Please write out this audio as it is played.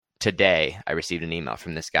today I received an email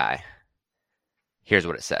from this guy. Here's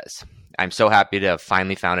what it says. I'm so happy to have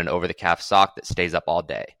finally found an over-the-calf sock that stays up all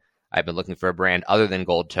day. I've been looking for a brand other than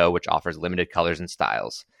Gold Toe, which offers limited colors and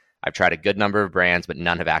styles. I've tried a good number of brands, but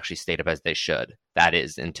none have actually stayed up as they should. That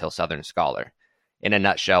is, until Southern Scholar. In a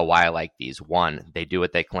nutshell, why I like these. 1, they do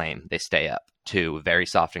what they claim. They stay up. 2, very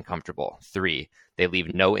soft and comfortable. 3, they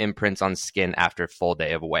leave no imprints on skin after a full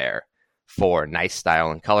day of wear. 4, nice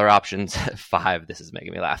style and color options. 5, this is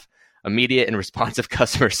making me laugh. Immediate and responsive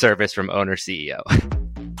customer service from owner CEO.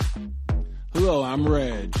 Hello, I'm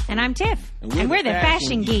Reg. And I'm Tiff. And we're the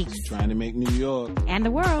Fashion Geeks. Trying to make New York. And the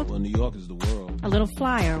world. Well, New York is the world. A little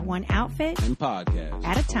flyer, one outfit. And podcast.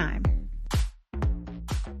 At a time.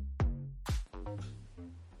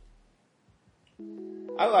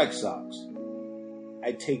 I like socks.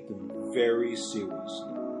 I take them very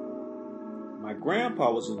seriously. My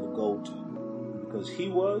grandpa was in the Gold Toe. Because he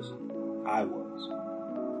was, I was.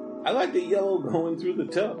 I like the yellow going through the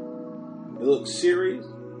toe. It looks serious,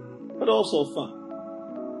 but also fun.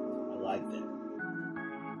 I like that.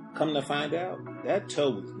 Come to find out, that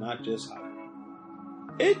toe was not just height.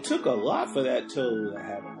 It took a lot for that toe to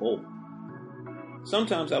have a hole.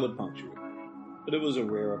 Sometimes I would puncture it, but it was a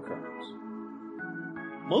rare occurrence.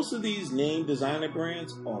 Most of these name designer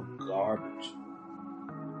brands are garbage.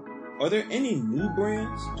 Are there any new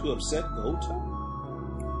brands to upset Gold Toe?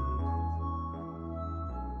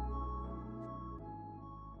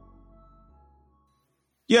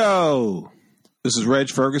 Yo, this is Reg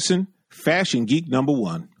Ferguson, Fashion Geek number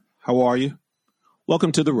 1. How are you?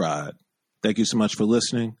 Welcome to the ride. Thank you so much for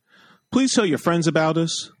listening. Please tell your friends about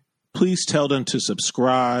us. Please tell them to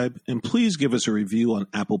subscribe, and please give us a review on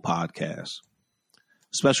Apple Podcasts.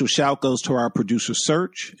 Special shout goes to our producer,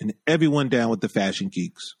 Search, and everyone down with the Fashion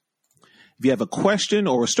Geeks. If you have a question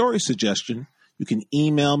or a story suggestion, you can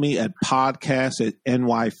email me at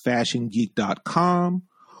podcast@nyfashiongeek.com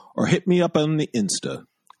or hit me up on the Insta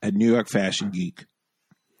at New York Fashion Geek.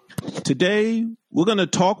 Today, we're going to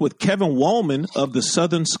talk with Kevin Wohlman of the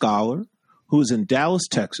Southern Scholar, who is in Dallas,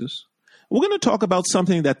 Texas. We're going to talk about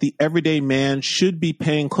something that the everyday man should be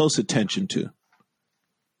paying close attention to.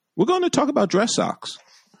 We're going to talk about dress socks.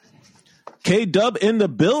 K-Dub in the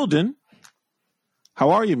building. How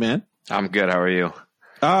are you, man? I'm good. How are you?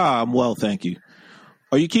 I'm well, thank you.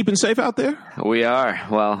 Are you keeping safe out there? We are.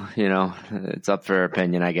 Well, it's up for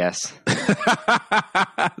opinion, I guess.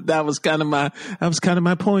 That was kind of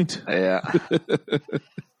my point. Yeah.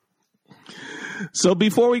 So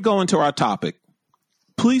before we go into our topic,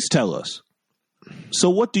 please tell us. So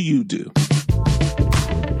what do you do?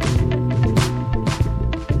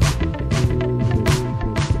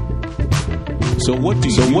 So what do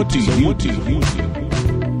you do?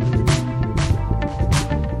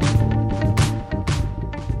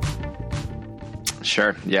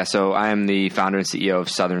 Sure. Yeah. So I am the founder and CEO of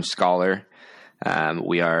Southern Scholar.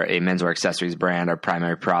 We are a menswear accessories brand. Our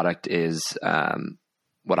primary product is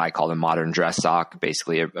what I call the modern dress sock,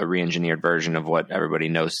 basically a re-engineered version of what everybody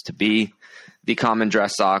knows to be the common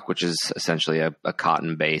dress sock, which is essentially a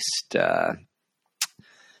cotton-based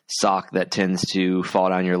sock that tends to fall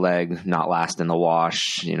down your leg, not last in the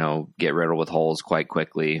wash, get riddled with holes quite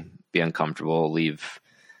quickly, be uncomfortable, leave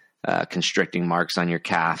constricting marks on your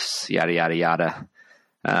calves, yada, yada, yada.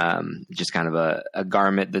 Just kind of a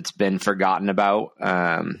garment that's been forgotten about,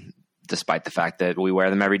 despite the fact that we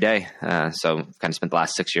wear them every day. So kind of spent the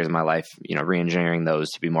last 6 years of my life, re-engineering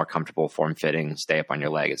those to be more comfortable, form-fitting, stay up on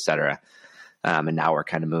your leg, etc. And now we're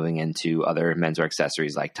kind of moving into other menswear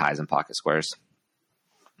accessories like ties and pocket squares.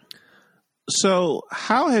 So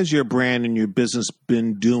how has your brand and your business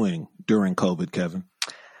been doing during COVID, Kevin?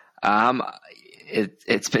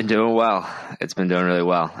 It's been doing well. It's been doing really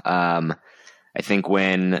well. I think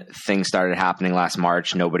when things started happening last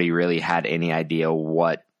March, nobody really had any idea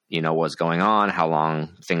what, was going on, how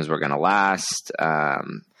long things were going to last,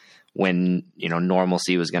 when,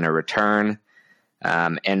 normalcy was going to return.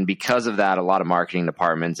 And because of that, a lot of marketing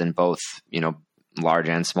departments in both, large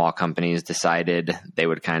and small companies decided they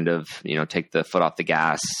would kind of, take the foot off the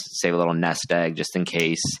gas, save a little nest egg just in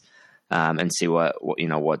case, and see what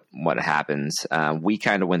happens. We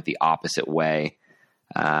kind of went the opposite way.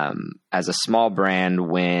 As a small brand,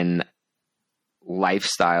 when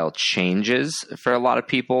lifestyle changes for a lot of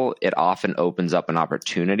people, it often opens up an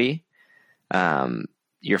opportunity.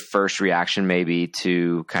 Your first reaction may be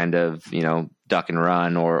to kind of, duck and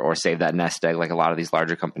run or save that nest egg like a lot of these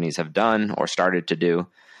larger companies have done or started to do.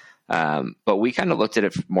 But we kind of looked at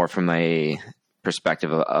it more from a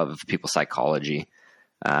perspective of people's psychology.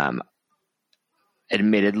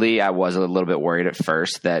 Admittedly, I was a little bit worried at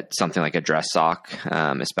first that something like a dress sock,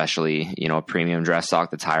 especially, a premium dress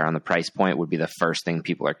sock that's higher on the price point, would be the first thing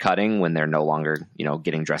people are cutting when they're no longer,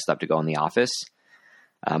 getting dressed up to go in the office.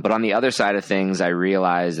 But on the other side of things, I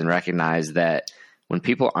realized and recognized that when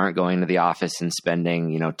people aren't going to the office and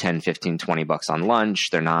spending, 10, 15, 20 bucks on lunch,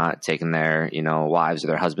 they're not taking their, wives or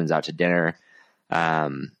their husbands out to dinner.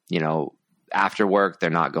 After work, they're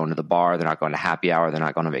not going to the bar, they're not going to happy hour, they're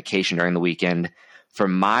not going on vacation during the weekend. For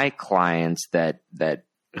my clients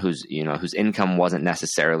whose income wasn't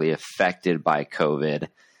necessarily affected by COVID,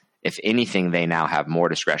 if anything, they now have more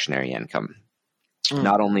discretionary income.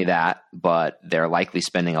 Not only that, but they're likely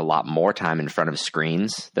spending a lot more time in front of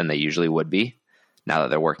screens than they usually would be now that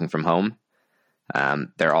they're working from home.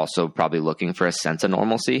 They're also probably looking for a sense of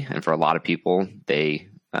normalcy. And for a lot of people, they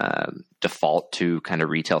default to kind of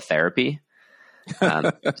retail therapy.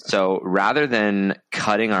 So rather than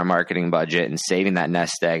cutting our marketing budget and saving that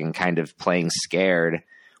nest egg and kind of playing scared,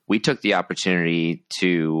 we took the opportunity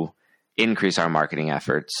to increase our marketing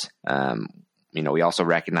efforts. We also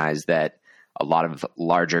recognize that a lot of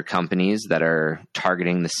larger companies that are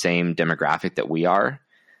targeting the same demographic that we are,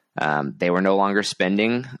 they were no longer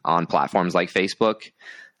spending on platforms like Facebook.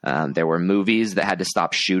 There were movies that had to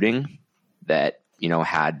stop shooting that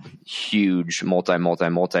had huge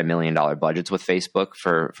multi-million dollar budgets with Facebook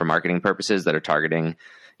for marketing purposes that are targeting,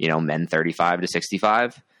 men 35 to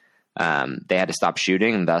 65. They had to stop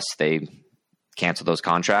shooting, and thus they canceled those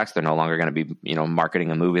contracts. They're no longer going to be,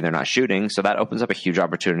 marketing a movie they're not shooting. So that opens up a huge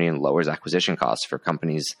opportunity and lowers acquisition costs for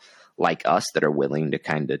companies like us that are willing to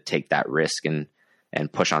kind of take that risk and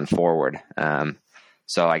push on forward.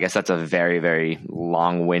 So I guess that's a very, very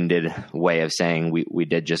long-winded way of saying we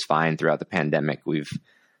did just fine throughout the pandemic. We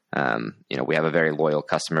have a very loyal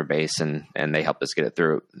customer base, and they helped us get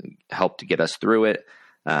us through it.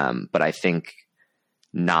 But I think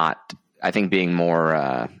being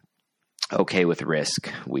more okay with risk,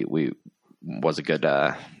 we was a good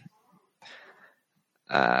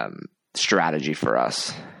strategy for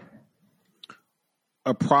us.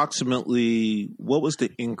 Approximately, what was the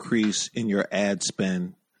increase in your ad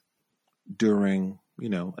spend during,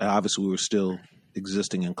 obviously we were still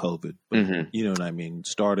existing in COVID, but you know what I mean?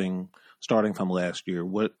 Starting from last year,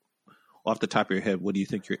 what, off the top of your head, what do you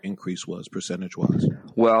think your increase was percentage wise?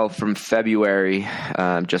 Well, from February,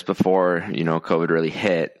 just before, COVID really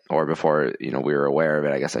hit, or before, we were aware of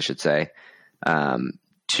it, I guess I should say,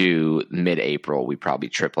 to mid-April, we probably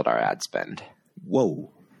tripled our ad spend.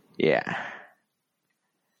 Whoa. Yeah.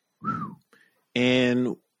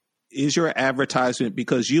 And is your advertisement,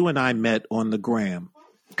 because you and I met on the gram?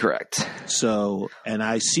 Correct. So, and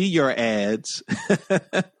I see your ads.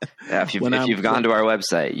 Yeah, if you've gone to our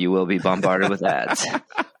website, you will be bombarded with ads.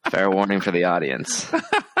 Fair warning for the audience.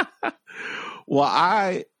 Well,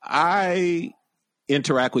 I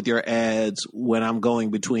interact with your ads when I'm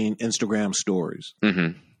going between Instagram stories.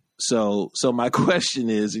 Mm-hmm. So my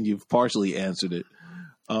question is, and you've partially answered it,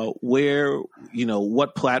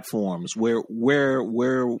 what platforms, where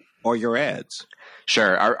are your ads?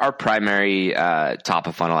 Sure. Our primary top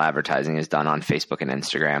of funnel advertising is done on Facebook and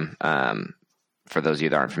Instagram. For those of you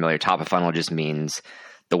that aren't familiar, top of funnel just means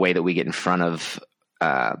the way that we get in front of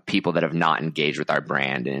people that have not engaged with our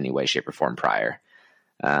brand in any way, shape, or form prior.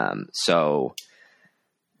 So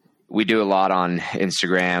we do a lot on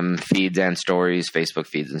Instagram feeds and stories, Facebook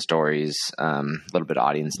feeds and stories, a little bit of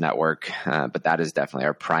audience network, but that is definitely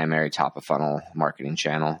our primary top of funnel marketing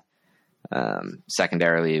channel.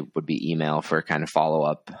 Secondarily would be email for kind of follow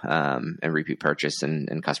up and repeat purchase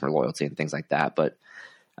and customer loyalty and things like that. But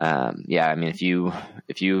if you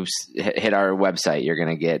hit our website, you're going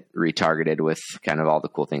to get retargeted with kind of all the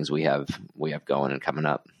cool things we have going and coming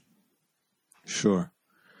up. Sure.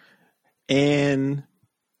 And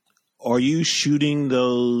are you shooting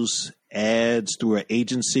those ads through an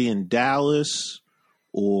agency in Dallas,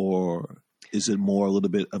 or is it more a little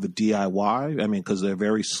bit of a DIY? I mean, because they're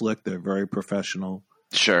very slick, they're very professional.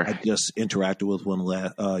 Sure. I just interacted with one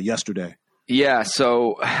yesterday. Yeah.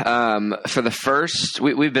 So for the first,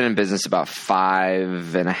 we've been in business about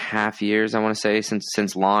 5.5 years, I want to say,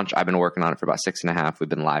 since launch. I've been working on it for about 6.5. We've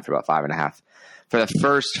been live for about 5.5. For the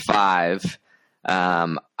first 5,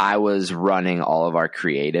 I was running all of our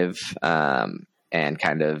creative and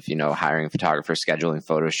kind of, hiring photographers, scheduling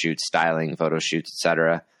photo shoots, styling photo shoots, et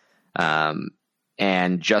cetera.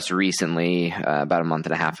 And just recently, about a month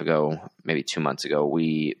and a half ago, maybe 2 months ago,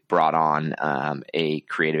 we brought on a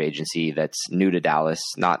creative agency that's new to Dallas,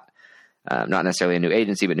 not necessarily a new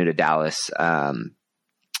agency, but new to Dallas.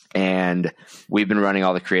 And we've been running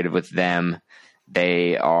all the creative with them.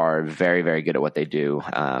 They are very, very good at what they do.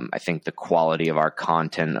 I think the quality of our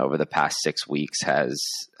content over the past 6 weeks has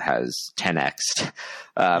 10x'd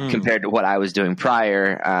compared to what I was doing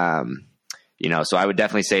prior. So I would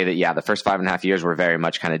definitely say that, the first 5.5 years were very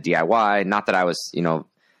much kind of DIY. Not that I was,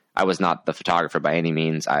 I was not the photographer by any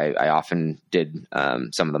means. I often did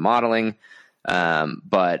some of the modeling,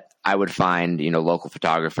 but I would find, local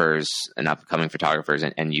photographers and upcoming photographers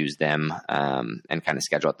and use them and kind of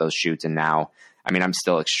schedule out those shoots. And now, I'm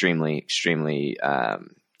still extremely, extremely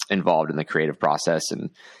involved in the creative process and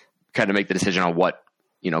kind of make the decision on what,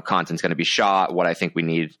 content's going to be shot, what I think we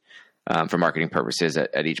need for marketing purposes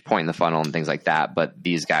at each point in the funnel and things like that. But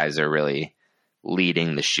these guys are really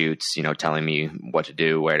leading the shoots, telling me what to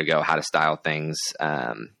do, where to go, how to style things,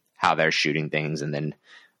 how they're shooting things. And then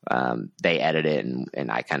they edit it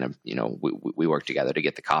and I kind of, we work together to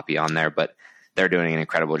get the copy on there, but they're doing an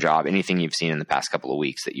incredible job. Anything you've seen in the past couple of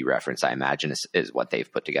weeks that you reference, I imagine is what they've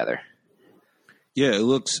put together. Yeah, it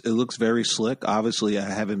looks very slick. Obviously, I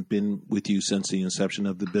haven't been with you since the inception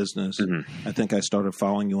of the business. Mm-hmm. I think I started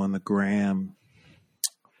following you on the gram.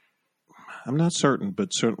 I'm not certain, but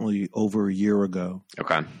certainly over a year ago.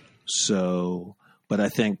 Okay. So, but I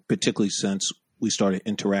think particularly since we started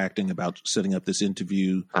interacting about setting up this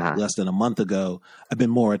interview less than a month ago, I've been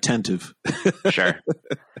more attentive Sure.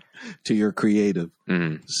 to your creative.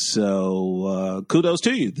 Mm-hmm. So kudos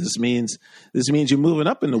to you. This means you're moving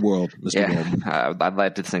up in the world, Mr. Wohlman. I'd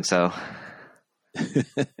like to think so.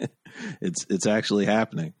 It's actually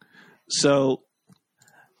happening. So,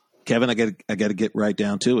 Kevin, I got to get right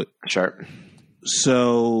down to it. Sure.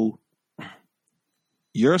 So,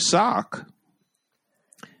 your sock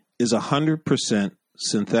is 100%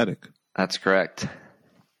 synthetic. That's correct.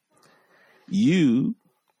 You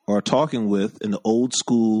are talking with an old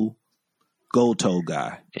school gold toe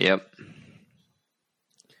guy. Yep.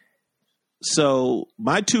 So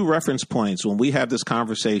my two reference points when we have this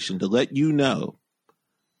conversation to let you know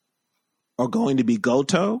are going to be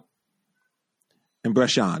Goto and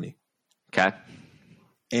Bresciani. Okay.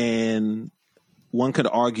 And one could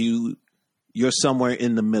argue you're somewhere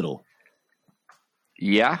in the middle.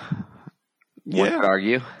 Yeah. One could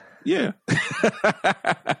argue. Yeah.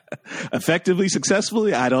 Effectively,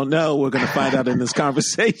 successfully, I don't know. We're going to find out in this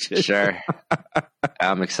conversation. Sure.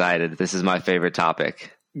 I'm excited. This is my favorite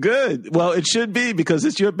topic. Good. Well, it should be because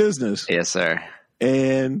it's your business. Yes, sir.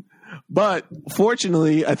 But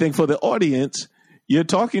fortunately, I think for the audience, you're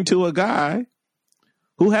talking to a guy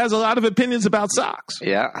who has a lot of opinions about socks.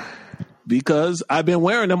 Yeah. Because I've been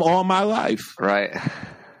wearing them all my life. Right.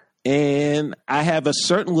 And I have a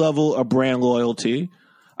certain level of brand loyalty.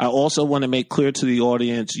 I also want to make clear to the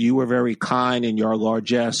audience, you were very kind in your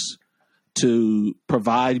largesse to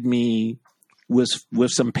provide me with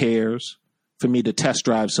some pairs for me to test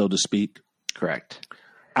drive, so to speak. Correct.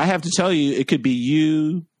 I have to tell you, it could be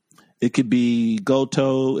you, it could be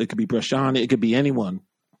Goto, it could be Bresciani, it could be anyone.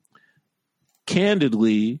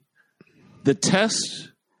 Candidly, the test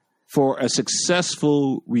for a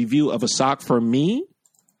successful review of a sock for me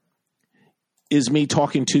is me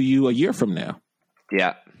talking to you a year from now.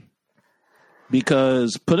 Yeah.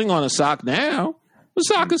 Because putting on a sock now, the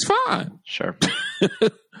sock is fine. Sure.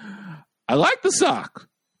 I like the sock.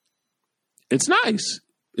 It's nice.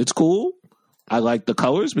 It's cool. I like the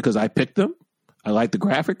colors because I picked them. I like the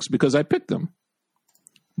graphics because I picked them.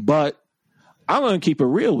 But I'm going to keep it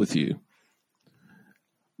real with you.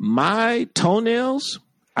 My toenails,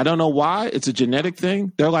 I don't know why. It's a genetic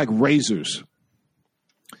thing. They're like razors.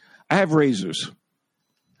 I have razors.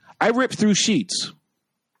 I rip through sheets.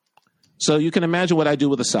 So you can imagine what I do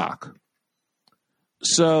with a sock.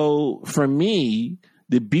 So for me,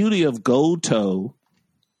 the beauty of Gold Toe,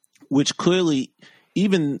 which clearly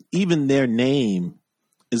even their name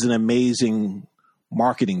is an amazing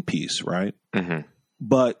marketing piece, right? Mm-hmm.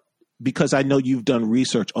 But because I know you've done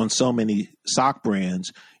research on so many sock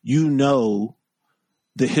brands, you know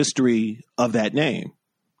the history of that name.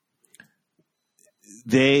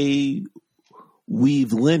 They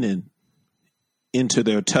weave linen into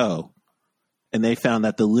their toe, and they found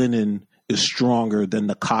that the linen is stronger than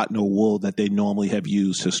the cotton or wool that they normally have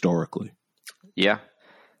used historically. Yeah.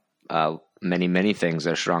 Many things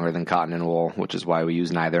are stronger than cotton and wool, which is why we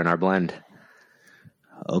use neither in our blend.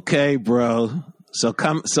 Okay, bro. So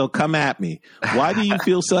come at me. Why do you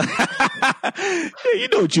feel so? Yeah, you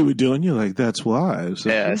know what you were doing. You're like, that's why.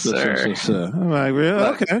 Yes, sir. I'm like, really?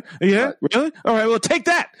 Okay. Yeah, really? All right. Well, take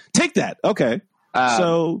that. Okay.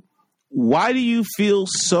 So why do you feel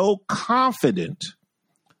so confident,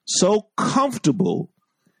 so comfortable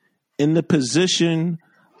in the position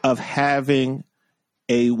of having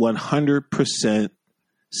a 100%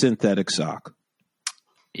 synthetic sock?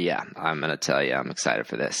 Yeah, I'm going to tell you, I'm excited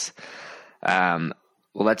for this. Well,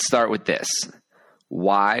 let's start with this.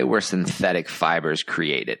 Why were synthetic fibers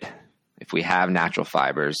created? If we have natural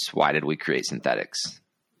fibers, why did we create synthetics?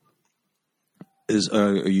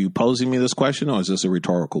 Are you posing me this question, or is this a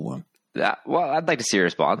rhetorical one? Well, I'd like to see a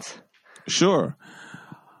response. Sure.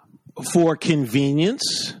 For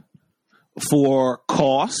convenience, for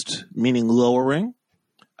cost, meaning lowering.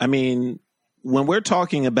 I mean, when we're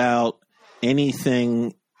talking about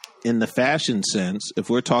anything in the fashion sense, if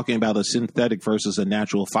we're talking about a synthetic versus a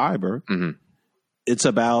natural fiber, it's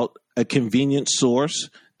about a convenient source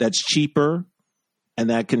that's cheaper and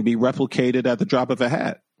that can be replicated at the drop of a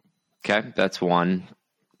hat. Okay, that's one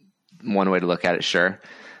way to look at it, sure.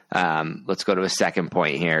 Let's go to a second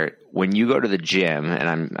point here. When you go to the gym,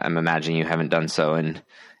 and I'm imagining you haven't done so in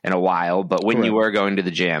a while, but when you were going to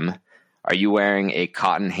the gym, are you wearing a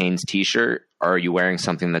cotton Hanes t-shirt, or are you wearing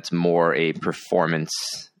something that's more a performance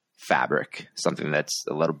fabric, something that's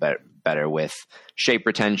a little bit better with shape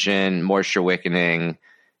retention, moisture wicking?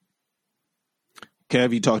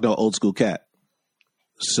 Kev, you talked about old school cat.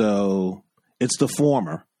 So it's the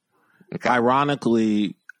former. Okay.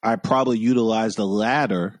 Ironically, I probably utilize the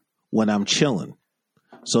latter when I'm chilling.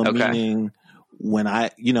 So meaning when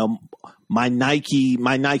my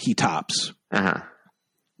Nike tops,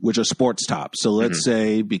 which are sports tops. So let's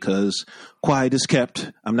say, because quiet is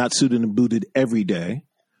kept, I'm not suited and booted every day.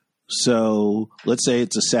 So let's say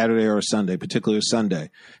it's a Saturday or a Sunday, particularly Sunday.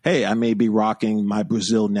 Hey, I may be rocking my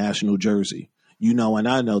Brazil national jersey. And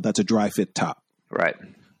I know that's a dry fit top. Right.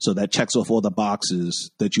 So that checks off all the boxes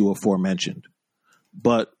that you aforementioned.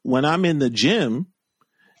 But when I'm in the gym,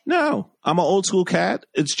 no, I'm an old school cat.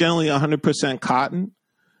 It's generally 100% cotton.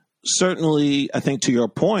 Certainly, I think to your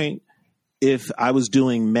point, if I was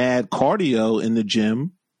doing mad cardio in the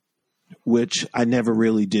gym, which I never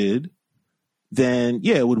really did, then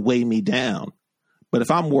yeah, it would weigh me down. But if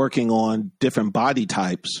I'm working on different body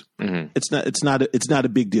types, it's not a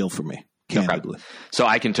big deal for me, candidly. Okay. So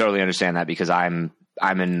I can totally understand that, because I'm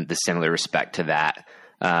in the similar respect to that.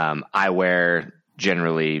 I wear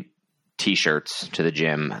generally t-shirts to the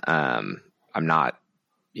gym. I'm not,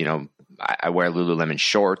 I wear Lululemon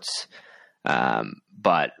shorts.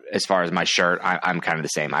 But as far as my shirt, I'm kind of the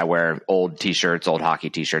same. I wear old t-shirts, old hockey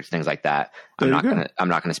t-shirts, things like that. I'm not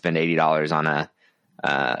gonna spend $80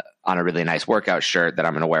 on a really nice workout shirt that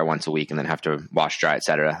I'm gonna wear once a week and then have to wash, dry,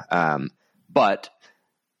 etc. But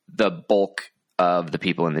the bulk of the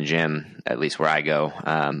people in the gym, at least where I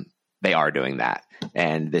go, they are doing that,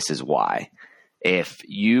 and this is why. If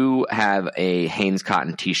you have a Hanes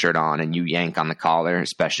cotton t-shirt on and you yank on the collar,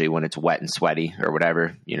 especially when it's wet and sweaty or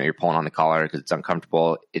whatever, you're pulling on the collar because it's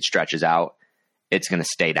uncomfortable, it stretches out, it's going to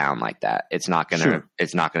stay down like that. It's not going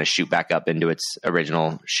to shoot back up into its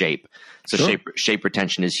original shape. So shape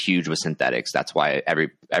retention is huge with synthetics. That's why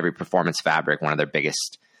every performance fabric, one of their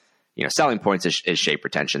biggest, selling points is shape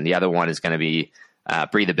retention. The other one is going to be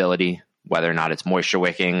breathability. Whether or not it's moisture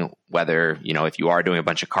wicking, whether, if you are doing a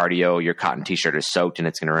bunch of cardio, your cotton t-shirt is soaked and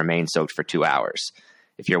it's going to remain soaked for 2 hours.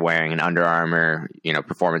 If you're wearing an Under Armour,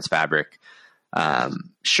 performance fabric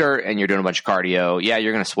shirt and you're doing a bunch of cardio, yeah,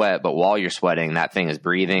 you're going to sweat, but while you're sweating, that thing is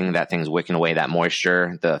breathing, that thing's wicking away that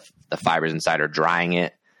moisture, the fibers inside are drying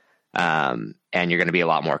it, and you're going to be a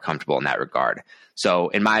lot more comfortable in that regard. So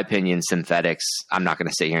in my opinion, synthetics, I'm not going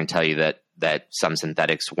to sit here and tell you that some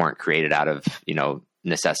synthetics weren't created out of,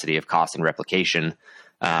 necessity of cost and replication.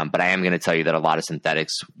 But I am going to tell you that a lot of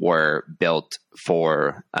synthetics were built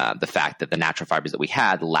for the fact that the natural fibers that we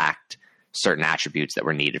had lacked certain attributes that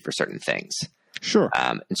were needed for certain things. Sure.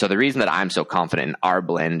 And so the reason that I'm so confident in our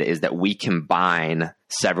blend is that we combine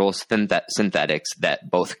several synthetics that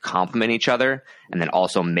both complement each other and then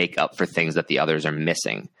also make up for things that the others are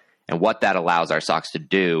missing. And what that allows our socks to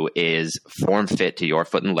do is form fit to your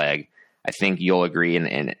foot and leg. I think you'll agree,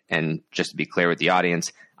 and just to be clear with the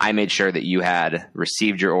audience, I made sure that you had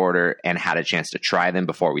received your order and had a chance to try them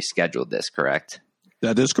before we scheduled this, correct?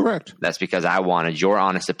 That is correct. That's because I wanted your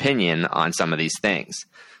honest opinion on some of these things.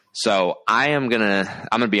 So I'm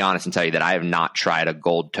gonna be honest and tell you that I have not tried a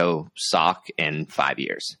gold toe sock in 5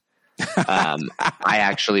 years. I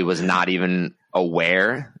actually was not even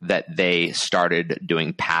aware that they started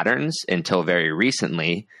doing patterns until very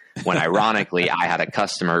recently, when ironically I had a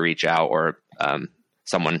customer reach out, or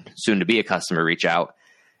someone soon to be a customer reach out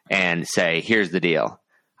and say, here's the deal.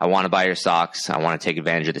 I want to buy your socks. I want to take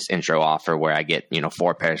advantage of this intro offer where I get,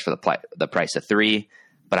 4 pairs for the price of 3,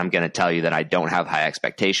 but I'm going to tell you that I don't have high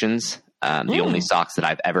expectations. The only socks that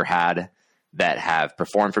I've ever had that have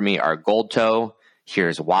performed for me are gold toe.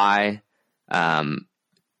 Here's why.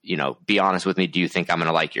 be honest with me. Do you think I'm going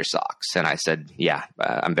to like your socks? And I said, yeah,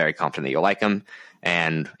 I'm very confident that you'll like them.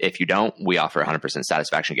 And if you don't, we offer 100%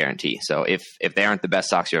 satisfaction guarantee. So if they aren't the best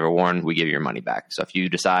socks you ever worn, we give you your money back. So if you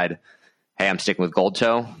decide, hey, I'm sticking with Gold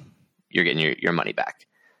Toe, you're getting your money back.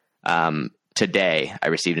 Today, I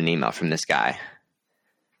received an email from this guy.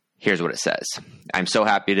 Here's what it says. I'm so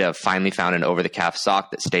happy to have finally found an over-the-calf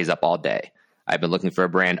sock that stays up all day. I've been looking for a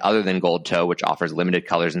brand other than Gold Toe, which offers limited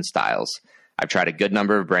colors and styles. I've tried a good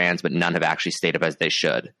number of brands, but none have actually stayed up as they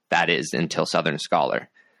should. That is, until Southern Scholar.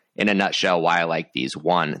 In a nutshell, why I like these.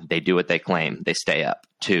 1, they do what they claim. They stay up.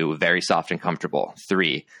 2, very soft and comfortable.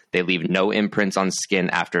 3, they leave no imprints on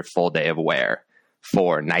skin after a full day of wear.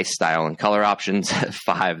 4, nice style and color options.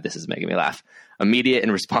 5, this is making me laugh. Immediate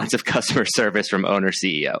and responsive customer service from owner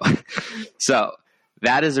CEO. So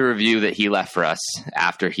that is a review that he left for us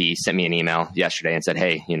after he sent me an email yesterday and said,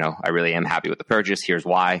 hey, I really am happy with the purchase. Here's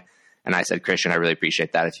why. And I said, Christian, I really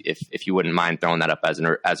appreciate that. If you wouldn't mind throwing that up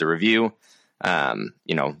as a review, that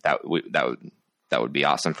would be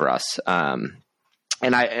awesome for us.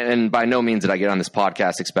 And by no means did I get on this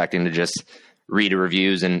podcast expecting to just read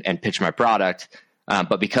reviews and pitch my product.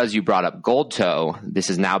 But because you brought up Gold Toe, this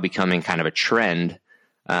is now becoming kind of a trend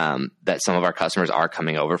that some of our customers are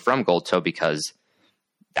coming over from Gold Toe because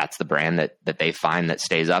that's the brand that they find that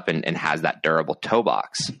stays up and has that durable toe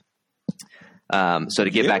box. So to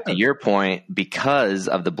get back to your point, because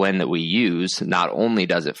of the blend that we use, not only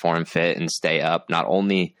does it form fit and stay up, not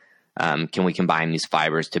only can we combine these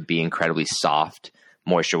fibers to be incredibly soft,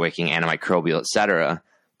 moisture wicking, antimicrobial, etc.,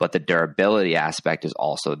 but the durability aspect is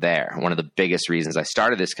also there. One of the biggest reasons I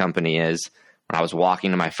started this company is when I was walking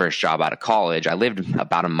to my first job out of college, I lived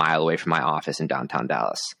about a mile away from my office in downtown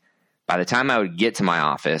Dallas. By the time I would get to my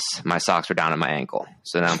office, my socks were down at my ankle.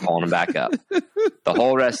 So then I'm pulling them back up. The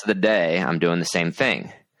whole rest of the day, I'm doing the same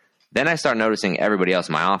thing. Then I start noticing everybody else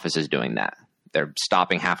in my office is doing that. They're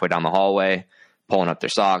stopping halfway down the hallway, pulling up their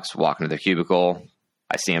socks, walking to their cubicle.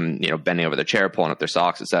 I see them, bending over their chair, pulling up their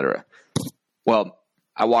socks, etc. Well,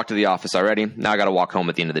 I walked to the office already. Now I got to walk home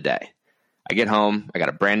at the end of the day. I get home. I got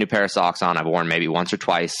a brand new pair of socks on. I've worn maybe once or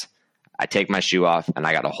twice. I take my shoe off, and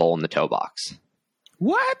I got a hole in the toe box.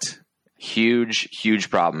 What?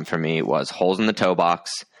 Huge problem for me was holes in the toe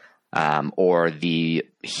box, or the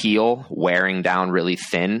heel wearing down really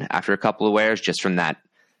thin after a couple of wears, just from that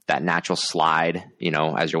natural slide,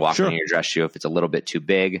 as you're walking in your dress shoe, if it's a little bit too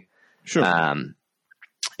big. Sure.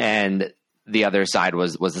 And the other side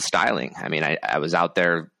was the styling. I mean, I was out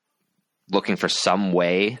there looking for some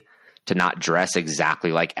way to not dress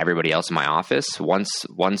exactly like everybody else in my office. Once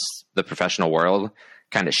the professional world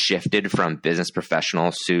kind of shifted from business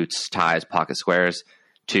professional suits, ties, pocket squares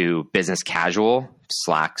to business casual,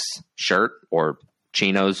 slacks shirt or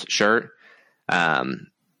chinos shirt,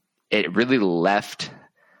 it really left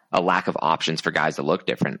a lack of options for guys that look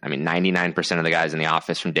different. I mean, 99% of the guys in the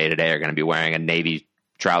office from day to day are going to be wearing a navy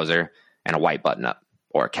trouser and a white button up,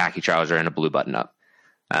 or a khaki trouser and a blue button up.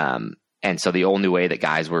 And so the only way that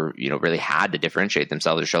guys were, really had to differentiate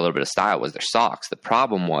themselves or show a little bit of style was their socks. The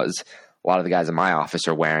problem was a lot of the guys in my office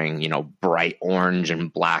are wearing, bright orange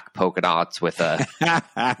and black polka dots with a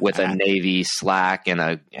navy slack and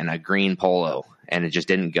a green polo, and it just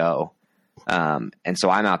didn't go. And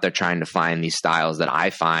so I'm out there trying to find these styles that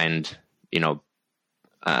I find,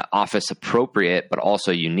 office appropriate, but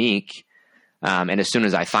also unique. And as soon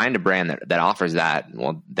as I find a brand that offers that,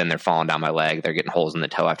 well, then they're falling down my leg. They're getting holes in the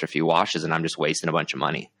toe after a few washes, and I'm just wasting a bunch of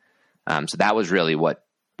money. So that was really what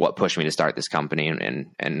pushed me to start this company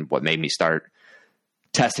and what made me start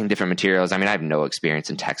testing different materials. I mean, I have no experience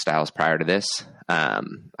in textiles prior to this. I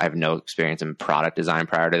have no experience in product design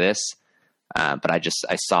prior to this. But I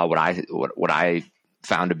saw what I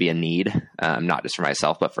found to be a need, not just for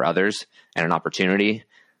myself, but for others, and an opportunity.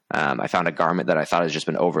 I found a garment that I thought has just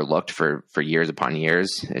been overlooked for years upon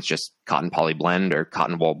years. It's just cotton poly blend or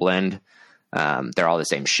cotton wool blend. They're all the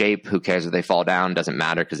same shape. Who cares if they fall down? Doesn't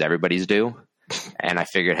matter because everybody's do. And I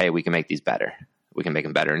figured, hey, we can make these better. We can make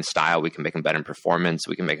them better in style. We can make them better in performance.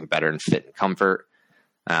 We can make them better in fit and comfort.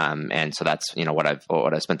 And so that's, what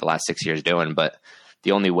I've spent the last 6 years doing. But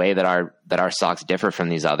the only way that our socks differ from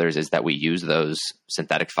these others is that we use those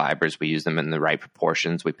synthetic fibers. We use them in the right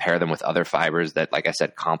proportions. We pair them with other fibers that, like I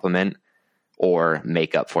said, complement or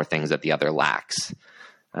make up for things that the other lacks.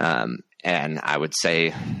 And I would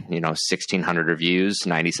say, 1,600 reviews,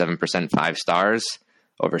 97% 5 stars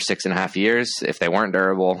over 6.5 years. If they weren't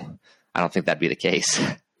durable, I don't think that'd be the case.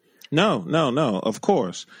 No, of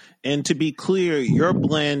course. And to be clear, your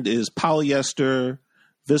blend is polyester,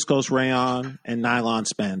 viscose rayon, and nylon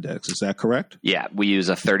spandex. Is that correct? Yeah, we use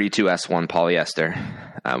a 32S1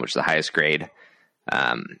 polyester, which is the highest grade.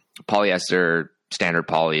 Polyester standard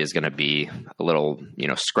poly is going to be a little,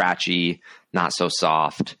 scratchy, not so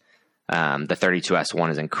soft. The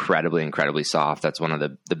 32S1 is incredibly, incredibly soft. That's one of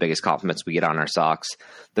the biggest compliments we get on our socks.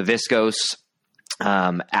 The viscose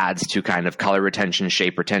adds to kind of color retention,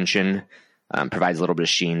 shape retention, provides a little bit of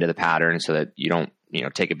sheen to the pattern so that you don't,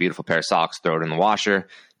 take a beautiful pair of socks, throw it in the washer,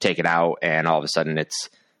 take it out, and all of a sudden it's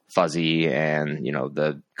fuzzy and,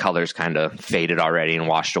 the color's kind of faded already and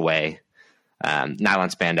washed away. Nylon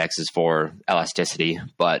spandex is for elasticity,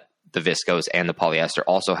 but the viscose and the polyester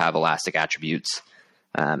also have elastic attributes.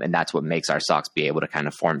 And that's what makes our socks be able to kind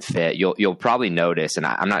of form fit. You'll probably notice, and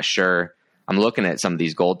I'm not sure, I'm looking at some of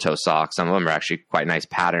these gold toe socks. Some of them are actually quite nice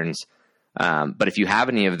patterns. But if you have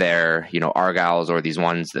any of their, Argyles or these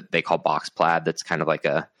ones that they call box plaid, that's kind of like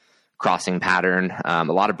a crossing pattern. A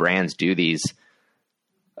lot of brands do these.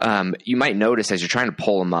 You might notice as you're trying to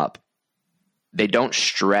pull them up, they don't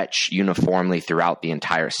stretch uniformly throughout the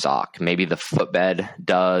entire sock. Maybe the footbed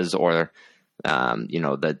does, or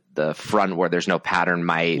the front where there's no pattern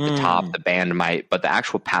might, the top, the band might, but the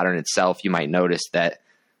actual pattern itself, you might notice that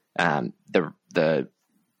the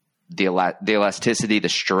elasticity, the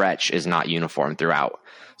stretch is not uniform throughout.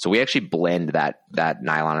 So we actually blend that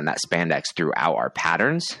nylon and that spandex throughout our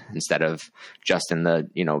patterns instead of just in the,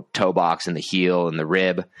 toe box and the heel and the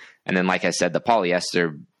rib. And then, like I said, the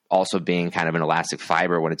polyester also being kind of an elastic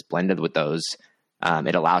fiber, when it's blended with those,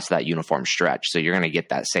 it allows that uniform stretch. So you're going to get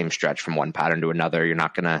that same stretch from one pattern to another. You're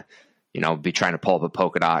not going to, be trying to pull up a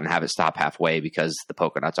polka dot and have it stop halfway because the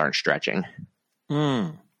polka dots aren't stretching.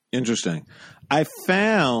 Interesting. I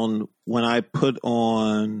found when I put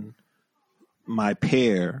on my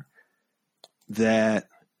pair that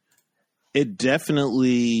it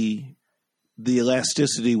definitely, the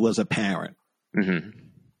elasticity was apparent. Mm-hmm.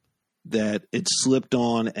 That it slipped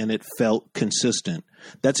on and it felt consistent.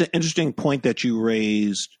 That's an interesting point that you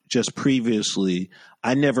raised just previously.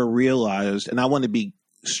 I never realized, and I want to be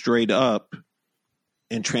straight up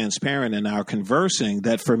and transparent in our conversing,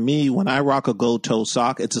 that for me, when I rock a gold toe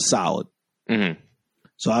sock, it's a solid. Mm-hmm.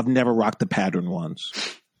 So I've never rocked the pattern ones.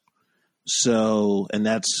 So, and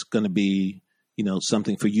that's going to be,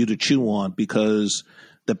 something for you to chew on, because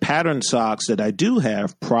the pattern socks that I do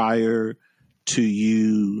have prior to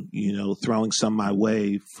you, throwing some my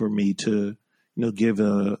way for me to, give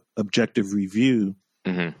a objective review.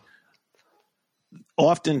 Mm-hmm.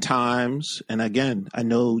 Oftentimes, and again, I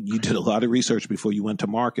know you did a lot of research before you went to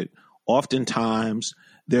market. Oftentimes,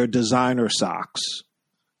 they're designer socks.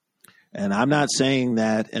 And I'm not saying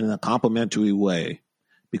that in a complimentary way,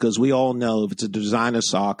 because we all know if it's a designer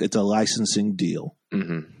sock, it's a licensing deal.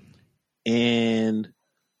 Mm-hmm. And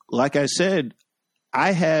like I said,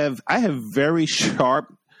 I have very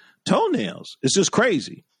sharp toenails. It's just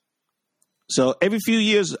crazy. So every few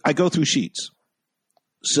years I go through sheets.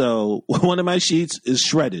 So one of my sheets is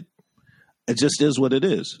shredded. It just is what it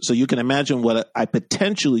is. So you can imagine what I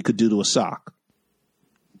potentially could do to a sock.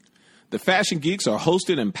 The Fashion Geeks are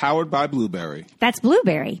hosted and powered by Blueberry. That's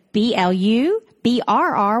Blueberry. BLUBRRY.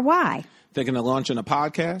 Thinking of launching a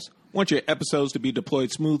podcast? Want your episodes to be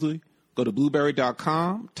deployed smoothly? Go to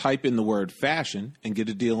blueberry.com, type in the word fashion, and get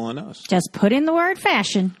a deal on us. Just put in the word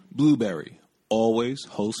fashion. Blueberry, always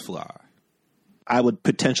host fly. I would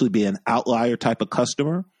potentially be an outlier type of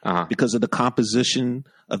customer because of the composition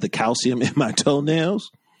of the calcium in my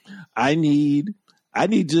toenails. I need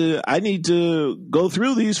to go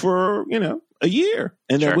through these for, a year,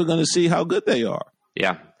 and then we're going to see how good they are.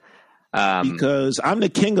 Yeah. Because I'm the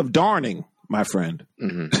king of darning, my friend.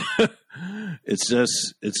 Mm-hmm. It's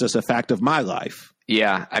just a fact of my life.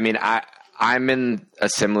 Yeah. I mean, I'm in a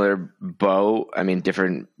similar boat. I mean,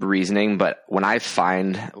 different reasoning, but when I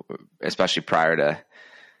find, especially prior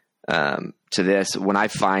to this, when I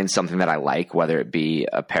find something that I like, whether it be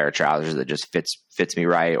a pair of trousers that just fits me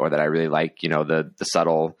right, or that I really like, the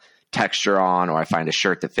subtle texture on, or I find a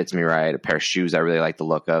shirt that fits me right, a pair of shoes I really like the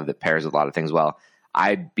look of that pairs a lot of things well,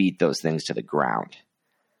 I beat those things to the ground.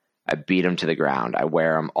 I beat them to the ground. I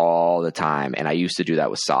wear them all the time. And I used to do that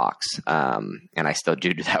with socks. And I still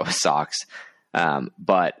do that with socks.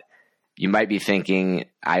 But you might be thinking,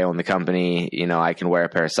 I own the company, I can wear a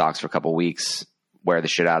pair of socks for a couple of weeks, wear the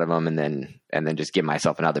shit out of them, and then just give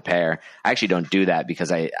myself another pair. I actually don't do that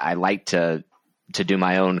because I like to do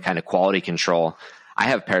my own kind of quality control. I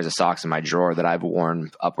have pairs of socks in my drawer that I've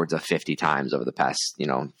worn upwards of 50 times over the past,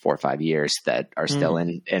 4 or 5 years that are still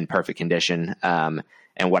in perfect condition.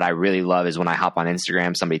 And what I really love is when I hop on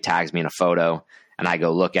Instagram, somebody tags me in a photo and I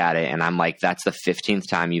go look at it and I'm like, that's the 15th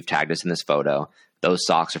time you've tagged us in this photo. Those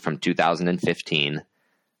socks are from 2015.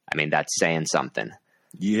 I mean, that's saying something.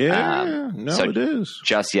 Yeah, So it is.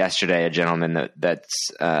 Just yesterday, a gentleman that's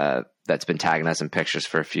been tagging us in pictures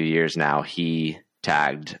for a few years now, he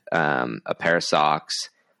tagged a pair of socks.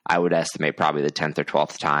 I would estimate probably the 10th or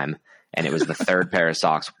 12th time, and it was the third pair of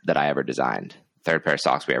socks that I ever designed, third pair of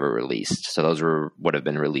socks we ever released. So those would have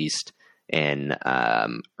been released in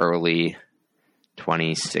early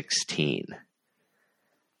 2016,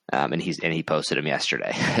 and he posted them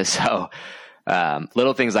yesterday. So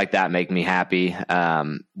little things like that make me happy.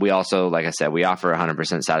 We also, like I said, we offer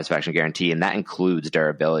 100% satisfaction guarantee, and that includes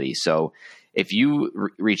durability. So if you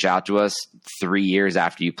reach out to us 3 years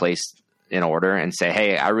after you place an order and say,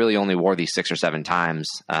 hey, I really only wore these 6 or 7 times,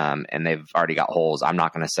 and they've already got holes, I'm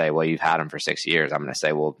not going to say, well, you've had them for 6 years. I'm going to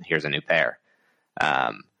say, well, here's a new pair.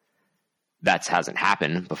 That hasn't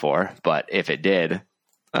happened before, but if it did,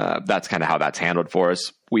 that's kind of how that's handled for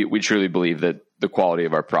us. We truly believe that the quality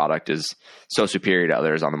of our product is so superior to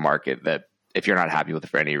others on the market that if you're not happy with it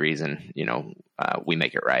for any reason, we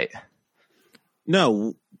make it right.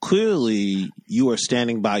 No, clearly you are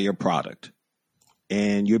standing by your product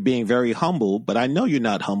and you're being very humble, but I know you're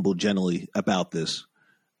not humble generally about this,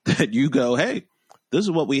 that you go, hey, this is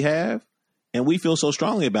what we have and we feel so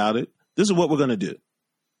strongly about it. This is what we're going to do.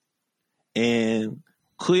 And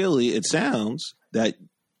clearly it sounds that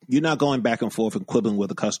you're not going back and forth and quibbling with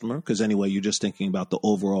a customer because anyway, you're just thinking about the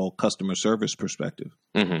overall customer service perspective.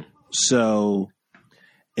 Mm-hmm. So,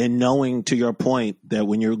 and knowing to your point that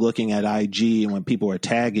when you're looking at IG and when people are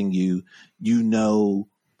tagging you, you know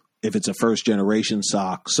if it's a first generation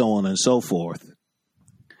sock, so on and so forth.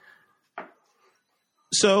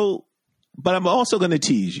 So, but I'm also going to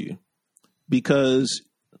tease you because,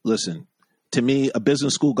 listen, to me, a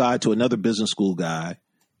business school guy to another business school guy,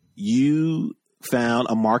 you found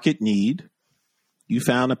a market need, you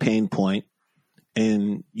found a pain point,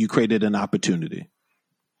 and you created an opportunity.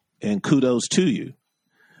 And kudos to you.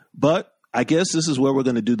 But I guess this is where we're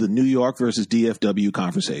going to do the New York versus DFW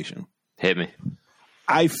conversation. Hit me.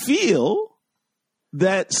 I feel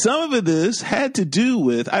that some of this had to do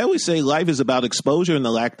with, I always say life is about exposure and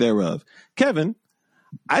the lack thereof. Kevin,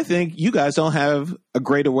 I think you guys don't have a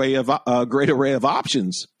great array of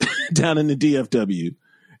options down in the DFW.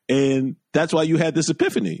 And that's why you had this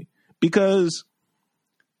epiphany. Because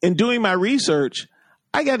in doing my research,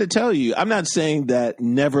 I got to tell you, I'm not saying that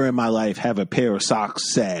never in my life have a pair of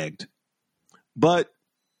socks sagged. But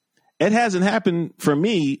it hasn't happened for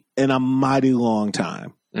me in a mighty long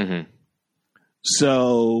time. Mm-hmm.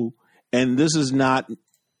 So, and this is not,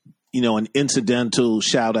 an incidental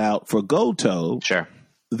shout out for Goto. Sure.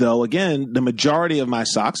 Though, again, the majority of my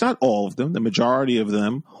socks, not all of them, the majority of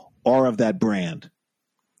them are of that brand.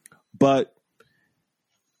 But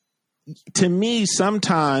to me,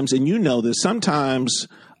 sometimes, and you know this, sometimes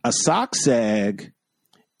a sock sag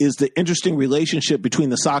is the interesting relationship between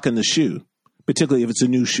the sock and the shoe, particularly if it's a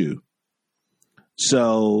new shoe.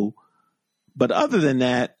 So, but other than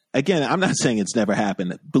that, again, I'm not saying it's never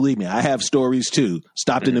happened. Believe me, I have stories too.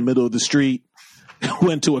 Stopped in the middle of the street,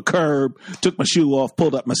 went to a curb, took my shoe off,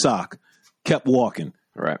 pulled up my sock, kept walking.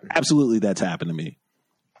 Right. Absolutely, that's happened to me.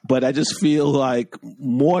 But I just feel like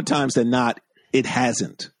more times than not, it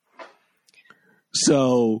hasn't.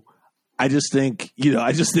 So I just think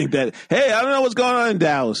that, hey, I don't know what's going on in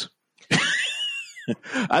Dallas.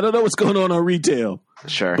 I don't know what's going on retail.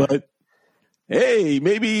 Sure. But hey,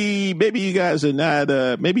 maybe you guys are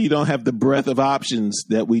not, maybe you don't have the breadth of options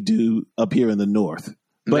that we do up here in the North.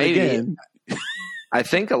 But maybe. Again, I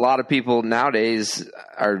think a lot of people nowadays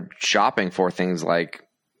are shopping for things like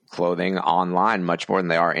clothing online much more than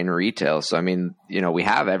they are in retail. So, I mean, we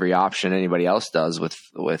have every option anybody else does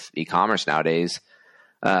with e-commerce nowadays.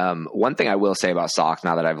 One thing I will say about socks,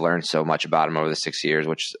 now that I've learned so much about them over the 6 years,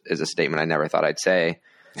 which is a statement I never thought I'd say,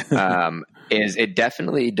 is it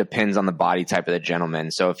definitely depends on the body type of the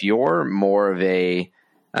gentleman. So if you're more of a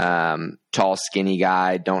tall, skinny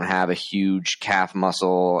guy, don't have a huge calf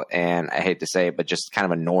muscle, and I hate to say it, but just kind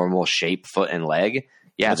of a normal shape, foot and leg,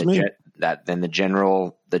 then the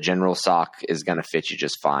general sock is going to fit you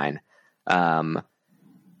just fine, and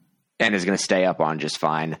is going to stay up on just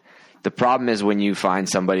fine. The problem is when you find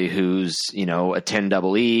somebody who's, a 10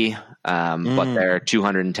 double E, but they're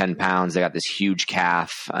 210 pounds, they got this huge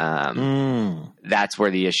calf. That's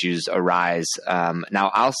where the issues arise.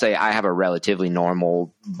 Now I'll say I have a relatively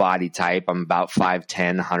normal body type. I'm about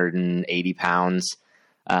 5'10", 180 pounds.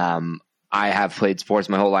 I have played sports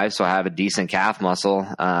my whole life, so I have a decent calf muscle.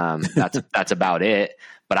 That's about it.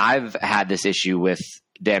 But I've had this issue with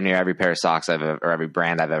damn near every pair of socks or every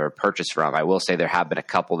brand I've ever purchased from. I will say there have been a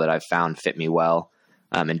couple that I've found fit me well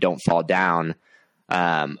and don't fall down.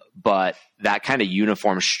 But that kind of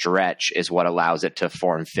uniform stretch is what allows it to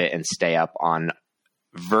form, fit, and stay up on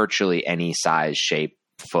virtually any size, shape,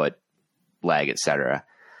 foot, leg, etc.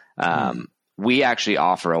 We actually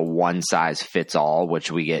offer a one size fits all,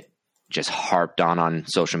 which we get just harped on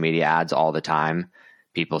social media ads all the time.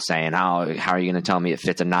 People saying, how are you going to tell me it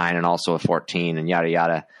fits a 9 and also a 14 and yada,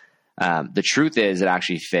 yada. The truth is it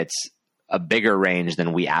actually fits a bigger range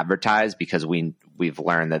than we advertise because we've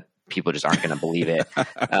learned that people just aren't going to believe it.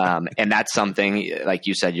 And that's something, like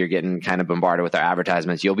you said, you're getting kind of bombarded with our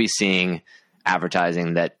advertisements. You'll be seeing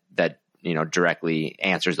advertising that directly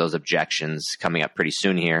answers those objections coming up pretty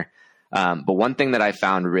soon here. But one thing that I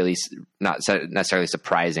found really not necessarily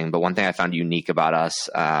surprising, but one thing I found unique about us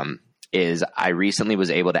is I recently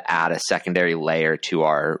was able to add a secondary layer to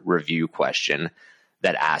our review question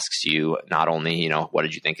that asks you not only, what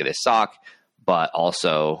did you think of this sock, but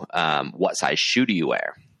also what size shoe do you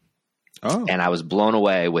wear? Oh. And I was blown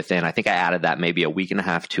away I think I added that maybe a week and a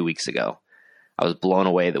half, 2 weeks ago. I was blown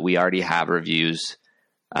away that we already have reviews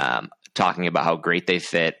talking about how great they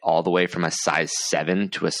fit all the way from a size 7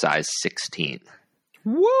 to a size 16.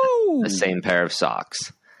 Whoa! The same pair of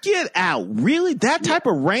socks. Get out. Really? That type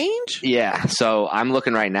of range? Yeah. So I'm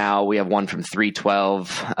looking right now. We have one from 312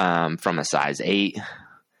 from a size 8.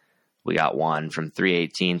 We got one from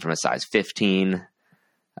 318 from a size 15.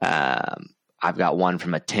 I've got one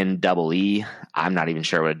from a 10 double E. I'm not even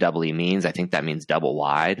sure what a double E means. I think that means double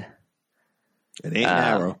wide. It ain't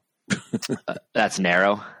narrow. That's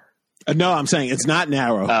narrow. No, I'm saying it's not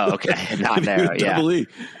narrow. Oh, okay. Not narrow. Yeah. Double E.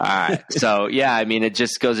 All right. So, yeah, it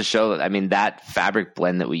just goes to show that, that fabric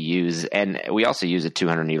blend that we use, and we also use a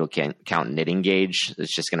 200 needle count knitting gauge.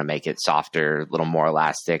 It's just going to make it softer, a little more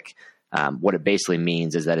elastic. What it basically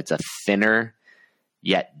means is that it's a thinner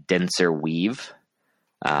yet denser weave.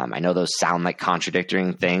 I know those sound like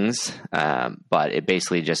contradicting things, but it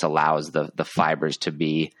basically just allows the fibers to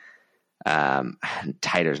be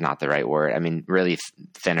tighter is not the right word. Really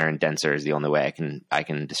thinner and denser is the only way I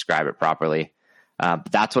can describe it properly.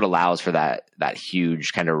 But that's what allows for that huge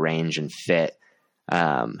kind of range and fit.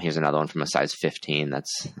 Here's another one from a size 15.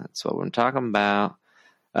 That's what we're talking about.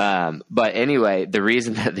 But anyway,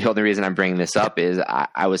 the only reason I'm bringing this up is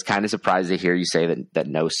I was kind of surprised to hear you say that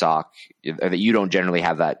no sock, or that you don't generally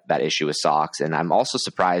have that issue with socks. And I'm also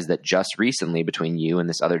surprised that just recently between you and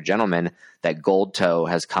this other gentleman, that gold toe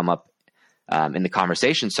has come up in the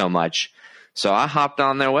conversation so much. So I hopped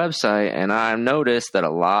on their website and I noticed that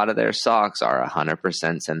a lot of their socks are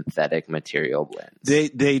 100% synthetic material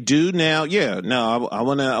blends. They do now. Yeah. No, I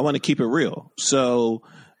want to keep it real. So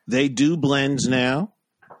they do blends now.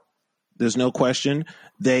 There's no question.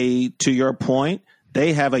 To your point,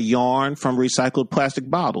 they have a yarn from recycled plastic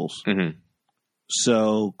bottles. Mm-hmm.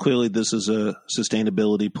 So clearly this is a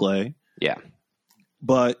sustainability play. Yeah.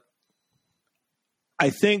 But I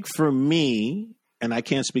think for me, and I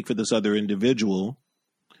can't speak for this other individual,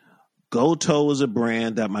 Goto is a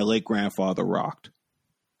brand that my late grandfather rocked.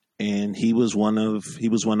 And he was one of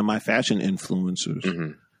my fashion influencers.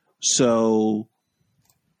 Mm-hmm. So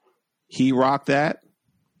he rocked that.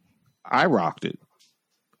 I rocked it.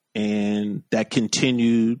 And that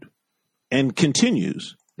continued and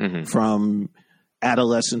continues from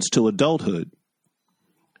adolescence to adulthood.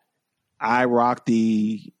 I rock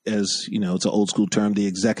it's an old school term, the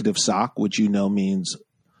executive sock, which means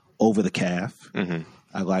over the calf. Mm-hmm.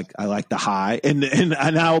 I like the high, and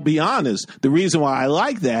I'll be honest. The reason why I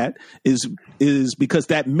like that is because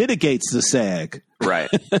that mitigates the sag. Right.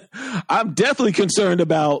 I'm definitely concerned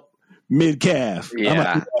about mid calf.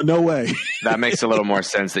 Yeah. No way. That makes a little more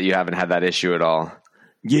sense that you haven't had that issue at all.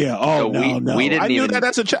 Yeah. Oh, So no. we didn't I knew even- that.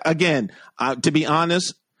 That's again. To be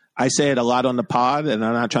honest, I say it a lot on the pod, and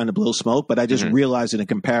I'm not trying to blow smoke, but I just realized it in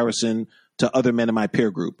comparison to other men in my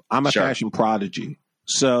peer group. I'm a fashion prodigy.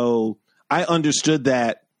 So I understood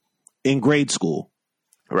that in grade school.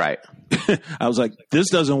 Right. I was like, this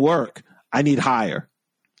doesn't work. I need higher.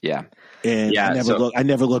 Yeah. And Yeah, I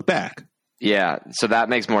never looked back. Yeah. So that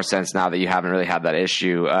makes more sense now that you haven't really had that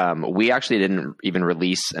issue. We actually didn't even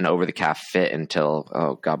release an over the calf fit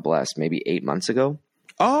until, God bless, maybe 8 months ago.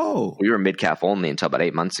 Oh. We were mid calf only until about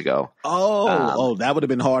 8 months ago. Oh, that would have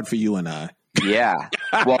been hard for you and I. Yeah.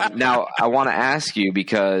 Well, now I want to ask you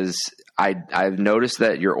because I've noticed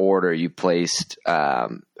that your order, you placed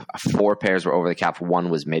 4 pairs were over the calf. 1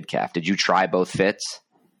 was mid calf. Did you try both fits?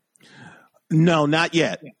 No, not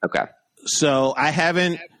yet. Okay. So I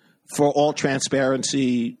haven't, for all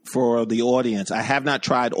transparency for the audience, I have not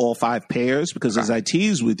tried all 5 pairs because as I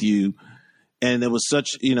teased with you, and it was such,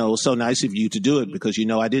 it was so nice of you to do it because,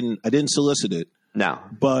 I didn't solicit it. No.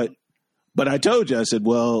 But I told you, I said,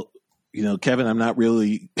 well, Kevin, I'm not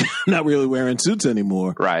really not really wearing suits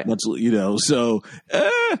anymore. Right. Much,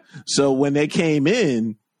 so when they came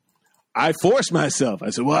in, I forced myself. I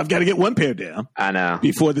said, well, I've got to get one pair down. I know.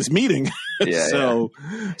 Before this meeting. Yeah.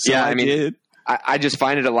 I did. I just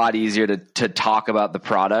find it a lot easier to talk about the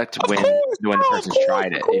product when the person's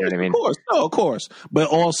tried it. You know what I mean? Of course. But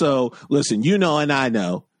also, listen, and I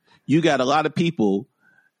know, you got a lot of people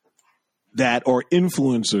that are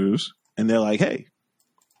influencers, and they're like, hey,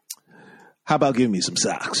 how about giving me some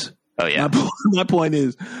socks? Oh, yeah. My point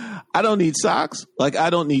is, I don't need socks. Like, I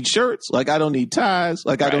don't need shirts. Like, I don't need ties.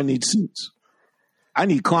 Like, I don't need suits. I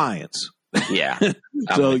need clients. Yeah.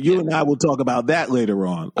 So you and I will talk about that later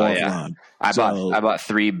on. Oh, yeah. I bought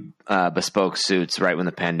 3 bespoke suits right when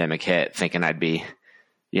the pandemic hit, thinking I'd be,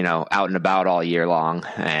 out and about all year long.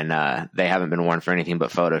 And they haven't been worn for anything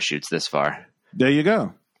but photo shoots this far. There you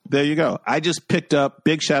go. I just picked up,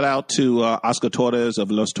 big shout out to Oscar Torres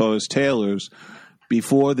of Los Torres Tailors.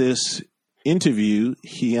 Before this interview,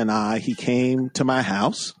 he came to my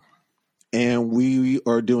house, and we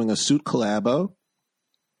are doing a suit collabo,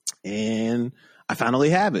 and I finally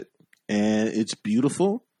have it, and it's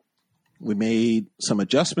beautiful. We made some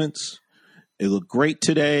adjustments. It looked great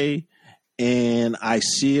today, and I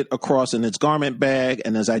see it across in its garment bag,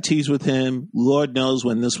 and as I tease with him, Lord knows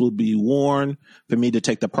when this will be worn for me to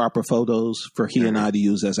take the proper photos for he and I to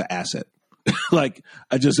use as an asset. Like,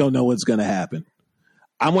 I just don't know what's going to happen.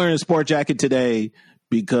 I'm wearing a sport jacket today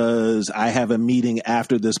because I have a meeting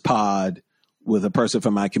after this pod with a person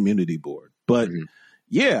from my community board. But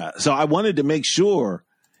yeah, so I wanted to make sure.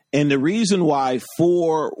 And the reason why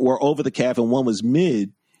 4 were over the calf and 1 was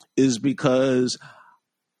mid is because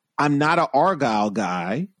I'm not an Argyle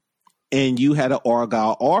guy, and you had an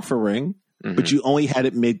Argyle offering, but you only had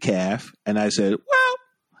it mid calf. And I said, well,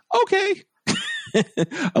 okay.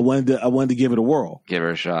 I wanted to give it a whirl. Give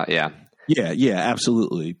her a shot. Yeah. Yeah,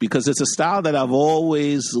 absolutely. Because it's a style that I've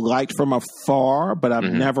always liked from afar, but I've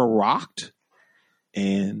never rocked.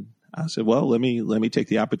 And I said, well, let me take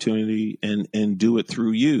the opportunity and do it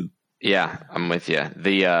through you. Yeah, I'm with you.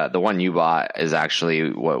 The one you bought is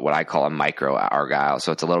actually what I call a micro Argyle.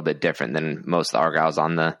 So it's a little bit different than most of the Argyles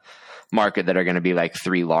on the market that are going to be like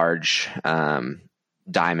 3 large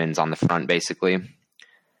diamonds on the front, basically.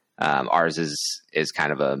 Ours is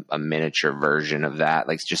kind of a miniature version of that,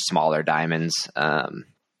 like just smaller diamonds.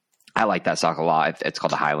 I like that sock a lot. It's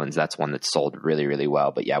called the Highlands. That's one that's sold really, really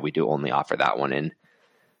well. But yeah, we do only offer that one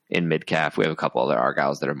in mid calf. We have a couple other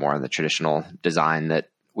Argyles that are more on the traditional design that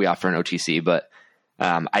we offer in OTC. But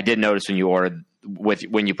I did notice when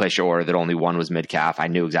you placed your order that only one was mid calf. I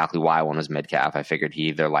knew exactly why one was mid calf. I figured he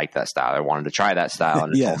either liked that style or wanted to try that style,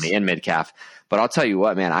 and told me in mid calf. But I'll tell you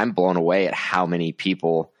what, man, I'm blown away at how many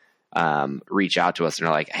people reach out to us and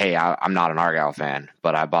are like, hey, I'm not an Argyle fan,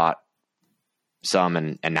 but I bought some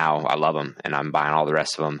and now I love them and I'm buying all the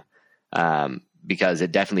rest of them. Because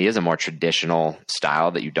it definitely is a more traditional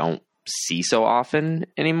style that you don't see so often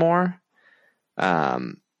anymore.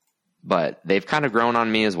 But they've kind of grown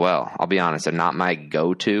on me as well. I'll be honest. They're not my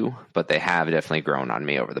go-to, but they have definitely grown on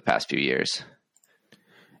me over the past few years.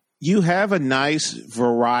 You have a nice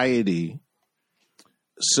variety.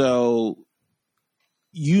 So,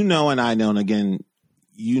 and I know, and again,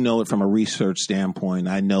 it from a research standpoint.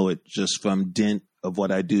 I know it just from dint of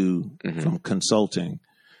what I do from consulting.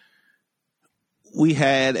 We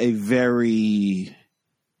had a very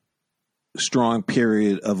strong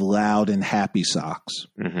period of loud and happy socks.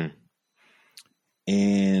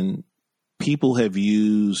 And people have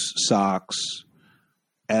used socks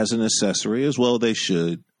as an accessory, as well they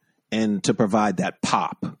should, and to provide that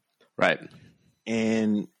pop. Right.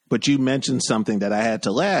 But you mentioned something that I had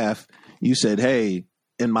to laugh. You said, hey,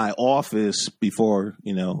 in my office before,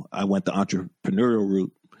 I went the entrepreneurial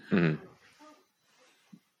route,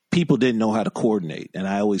 people didn't know how to coordinate. And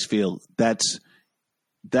I always feel that's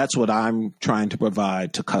what I'm trying to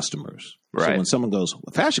provide to customers. Right. So when someone goes,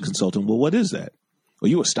 fashion consultant, well, what is that? Are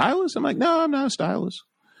you a stylist? I'm like, no, I'm not a stylist.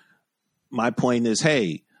 My point is,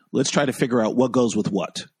 hey, let's try to figure out what goes with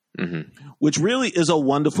what, which really is a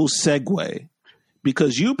wonderful segue,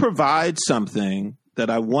 because you provide something that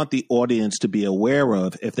I want the audience to be aware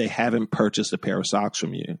of if they haven't purchased a pair of socks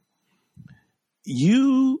from you.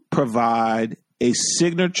 You provide a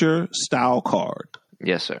signature style card.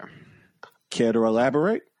 Yes, sir. Care to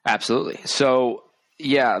elaborate? Absolutely. So,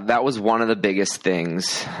 yeah, that was one of the biggest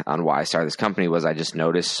things on why I started this company. Was I just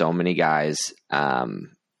noticed so many guys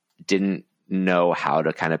didn't know how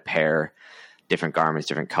to kind of pair different garments,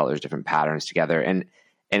 different colors, different patterns together. And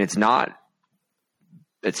it's not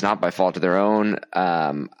by fault of their own.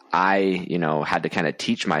 I, had to kind of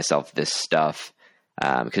teach myself this stuff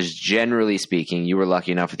Because generally speaking, you were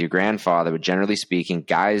lucky enough with your grandfather, but generally speaking,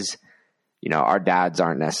 guys, our dads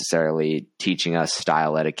aren't necessarily teaching us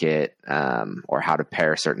style etiquette or how to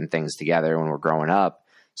pair certain things together when we're growing up.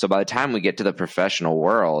 So by the time we get to the professional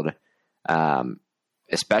world,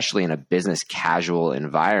 especially in a business casual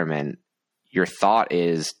environment, your thought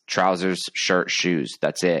is trousers, shirt, shoes.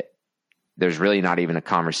 That's it. There's really not even a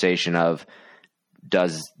conversation of,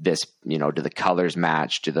 does this, do the colors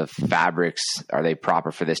match? Do the fabrics, are they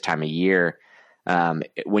proper for this time of year?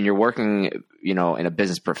 When you're working, in a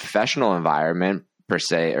business professional environment per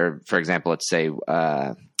se, or for example, let's say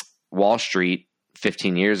Wall Street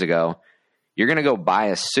 15 years ago, you're going to go buy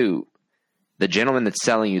a suit. The gentleman that's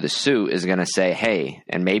selling you the suit is going to say, hey,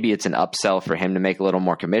 and maybe it's an upsell for him to make a little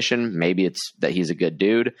more commission. Maybe it's that he's a good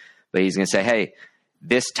dude, but he's going to say, hey,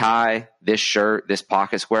 this tie, this shirt, this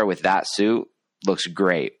pocket square with that suit looks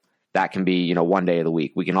great. That can be, one day of the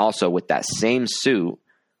week. We can also, with that same suit,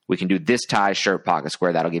 we can do this tie, shirt, pocket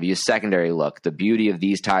square. That'll give you a secondary look. The beauty of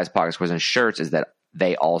these ties, pocket squares, and shirts is that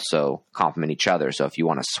they also complement each other. So if you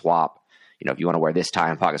want to swap, if you want to wear this tie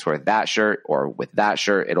and pocket square with that shirt or with that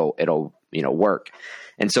shirt, it'll work.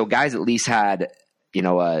 And so guys at least had,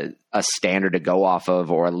 a standard to go off of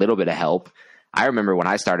or a little bit of help. I remember when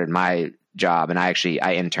I started my job, and I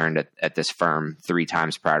interned at this firm 3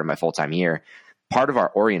 times prior to my full-time year. Part of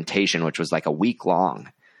our orientation, which was like a week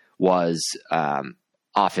long, was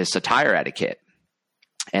office attire etiquette.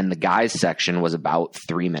 And the guys section was about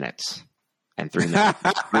 3 minutes. And 3 minutes,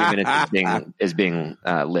 3 minutes is being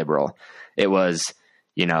liberal. It was,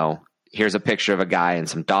 here's a picture of a guy in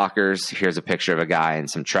some Dockers. Here's a picture of a guy in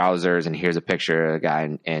some trousers. And here's a picture of a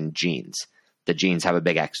guy in jeans. The jeans have a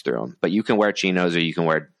big X through them. But you can wear chinos or you can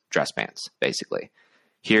wear dress pants, basically.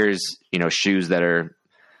 Here's, shoes that are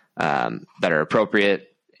appropriate.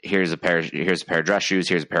 Here's a pair of dress shoes.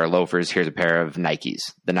 Here's a pair of loafers. Here's a pair of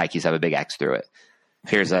Nikes. The Nikes have a big X through it.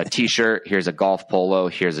 Here's a t-shirt. Here's a golf polo.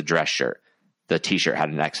 Here's a dress shirt. The t-shirt had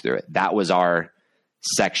an X through it. That was our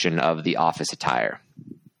section of the office attire.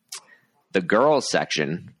 The girls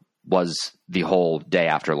section was the whole day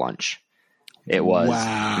after lunch. It was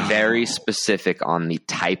very specific on the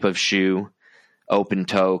type of shoe, open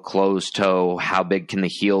toe, closed toe, how big can the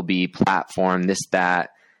heel be, platform, this, that,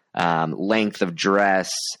 length of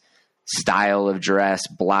dress, style of dress,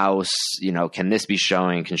 blouse, can this be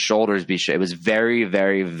showing, can shoulders be showing? It was very,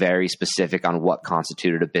 very, very specific on what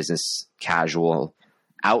constituted a business casual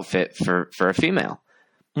outfit for a female.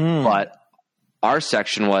 But our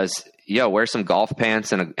section was, wear some golf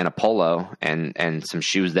pants and a polo and some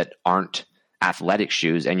shoes that aren't athletic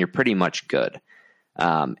shoes, and you're pretty much good.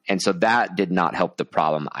 And so that did not help the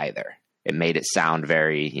problem either. It made it sound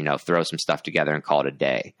very, throw some stuff together and call it a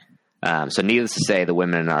day. So needless to say, the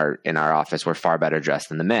women in our office were far better dressed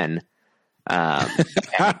than the men.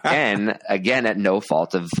 And again, at no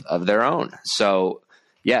fault of their own. So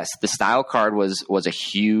yes, the style card was a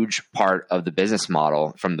huge part of the business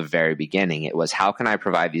model from the very beginning. It was, how can I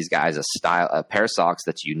provide these guys a pair of socks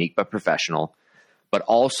that's unique but professional, but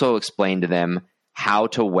also explain to them how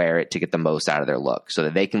to wear it to get the most out of their look so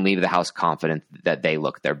that they can leave the house confident that they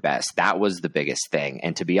look their best. That was the biggest thing.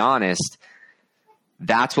 And to be honest,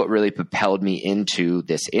 that's what really propelled me into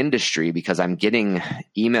this industry, because I'm getting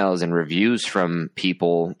emails and reviews from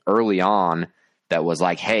people early on that was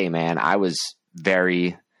like, hey man, I was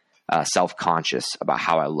very self-conscious about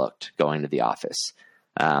how I looked going to the office.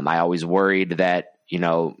 I always worried that,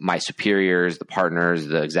 my superiors, the partners,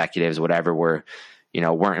 the executives, whatever,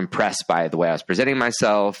 weren't impressed by the way I was presenting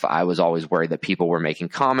myself. I was always worried that people were making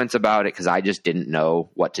comments about it because I just didn't know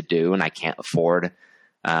what to do, and I can't afford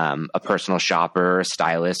a personal shopper or a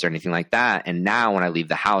stylist or anything like that. And now when I leave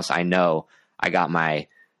the house, I know I got my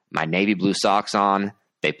navy blue socks on.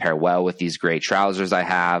 They pair well with these gray trousers I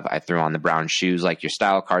have. I threw on the brown shoes like your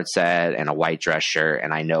style card said, and a white dress shirt,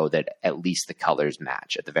 and I know that at least the colors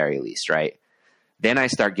match at the very least, right? Then I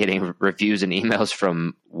start getting reviews and emails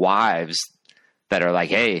from wives that are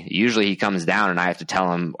like, hey, usually he comes down and I have to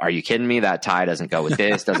tell him, are you kidding me? That tie doesn't go with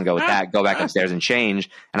this, doesn't go with that. Go back upstairs and change.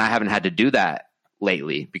 And I haven't had to do that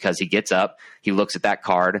lately because he gets up, he looks at that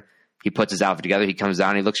card, he puts his outfit together, he comes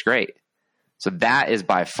down, he looks great. So that is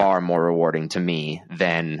by far more rewarding to me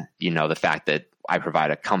than, the fact that I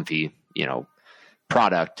provide a comfy,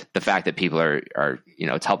 product. The fact that people are,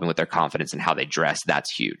 it's helping with their confidence and how they dress.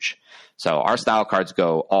 That's huge. So our style cards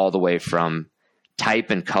go all the way from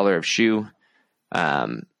type and color of shoe,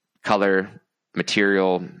 color,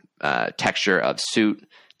 material, texture of suit,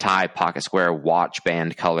 tie, pocket square, watch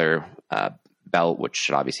band color, belt, which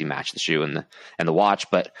should obviously match the shoe and the watch.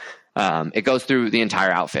 But It goes through the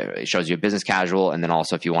entire outfit. It shows you a business casual, and then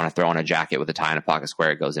also if you want to throw on a jacket with a tie and a pocket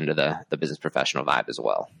square, it goes into the business professional vibe as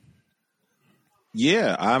well.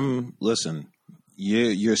 Yeah, listen,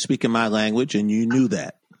 you're speaking my language, and you knew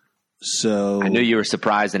that. So I knew you were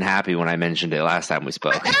surprised and happy when I mentioned it last time we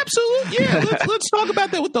spoke. Absolutely. Yeah, let's talk about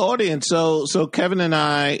that with the audience. So Kevin and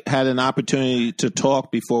I had an opportunity to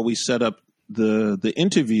talk before we set up the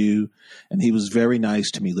interview, and he was very nice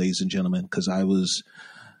to me, ladies and gentlemen, because I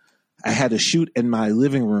had a shoot in my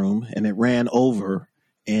living room, and it ran over,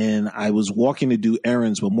 and I was walking to do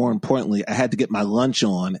errands, but more importantly, I had to get my lunch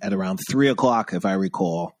on at around 3:00, if I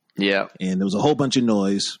recall. Yeah. And there was a whole bunch of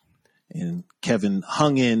noise. And Kevin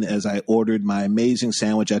hung in as I ordered my amazing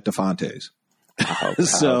sandwich at DeFonte's.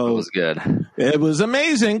 So it was good. It was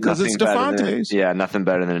amazing because it's DeFonte's. Yeah, nothing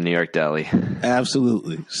better than a New York deli.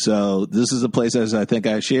 Absolutely. So this is a place, as I think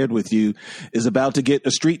I shared with you, is about to get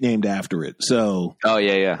a street named after it. So oh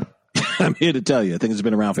yeah. I'm here to tell you, I think it's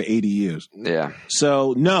been around for 80 years. Yeah.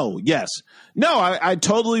 So I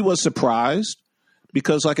totally was surprised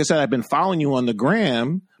because, like I said, I've been following you on the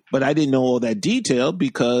gram. But I didn't know all that detail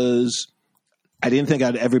because I didn't think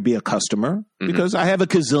I'd ever be a customer because I have a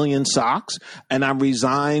gazillion socks and I'm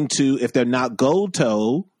resigned to, if they're not gold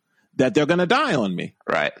toe, that they're going to die on me.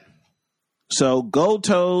 Right. So gold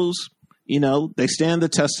toes, they stand the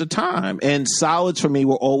test of time. And solids for me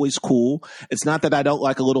were always cool. It's not that I don't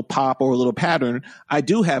like a little pop or a little pattern. I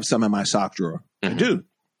do have some in my sock drawer. I do.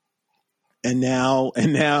 And now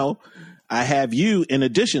I have you in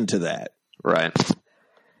addition to that. Right.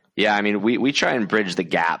 Yeah, I mean, we try and bridge the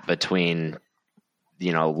gap between,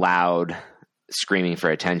 loud screaming for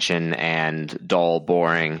attention and dull,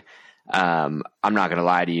 boring. I'm not going to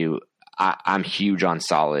lie to you. I'm huge on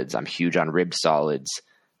solids. I'm huge on ribbed solids.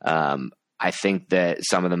 I think that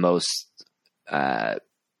some of the most,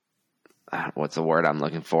 what's the word I'm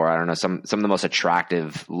looking for? I don't know. Some of the most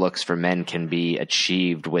attractive looks for men can be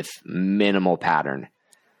achieved with minimal pattern.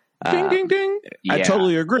 Ding, ding, ding. Yeah. I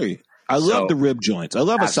totally agree. I love the rib joints. I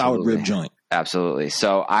love a solid rib joint. Absolutely.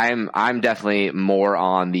 So I'm definitely more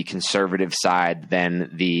on the conservative side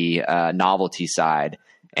than the novelty side.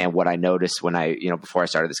 And what I noticed when before I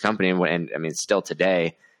started this company, and I mean, still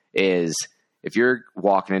today, is if you're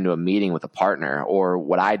walking into a meeting with a partner, or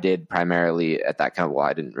what I did primarily at that company, well,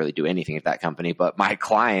 I didn't really do anything at that company, but my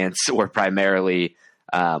clients were primarily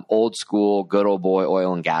old school, good old boy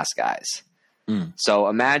oil and gas guys. So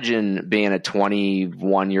imagine being a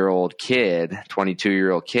 21-year-old kid,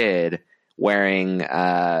 22-year-old kid wearing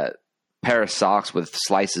a pair of socks with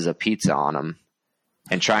slices of pizza on them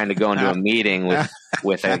and trying to go into a meeting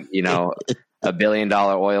with a $1 billion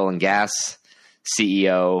oil and gas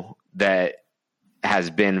CEO that has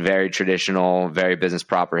been very traditional, very business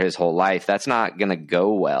proper his whole life. That's not going to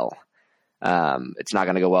go well. It's not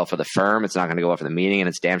going to go well for the firm. It's not going to go well for the meeting, and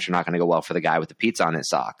it's damn sure not going to go well for the guy with the pizza on his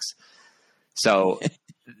socks. So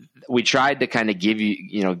we tried to kind of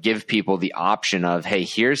give people the option of, hey,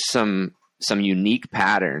 here's some unique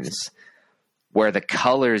patterns where the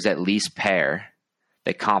colors at least pair,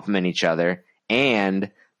 they complement each other.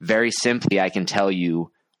 And very simply, I can tell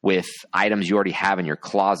you with items you already have in your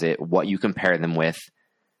closet, what you compare them with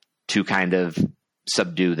to kind of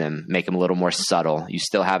subdue them, make them a little more subtle. You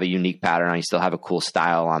still have a unique pattern on, you still have a cool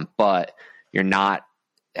style on, but you're not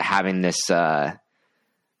having this,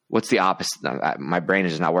 what's the opposite? My brain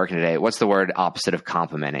is just not working today. What's the word opposite of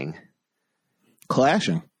complementing?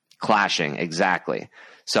 Clashing, exactly.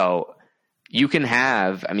 So you can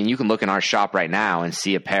look in our shop right now and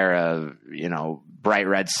see a pair of, bright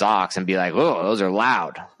red socks and be like, oh, those are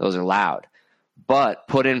loud. But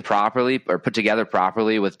put together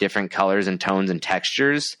properly with different colors and tones and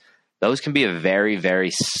textures, those can be a very,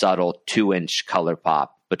 very subtle 2-inch color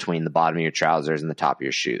pop between the bottom of your trousers and the top of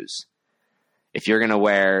your shoes. If you're going to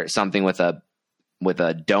wear something with a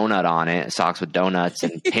donut on it, socks with donuts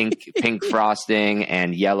and pink frosting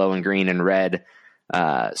and yellow and green and red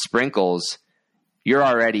sprinkles, you're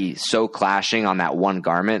already so clashing on that one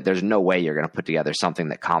garment. There's no way you're going to put together something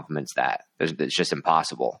that complements that. It's just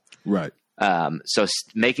impossible. Right. So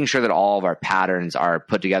making sure that all of our patterns are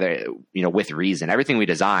put together, with reason. Everything we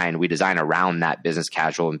design around that business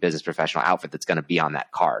casual and business professional outfit that's going to be on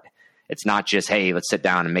that card. It's not just, hey, let's sit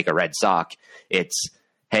down and make a red sock. It's,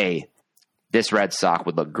 hey, this red sock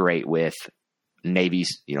would look great with navy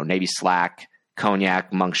slack,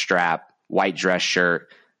 cognac monk strap, white dress shirt,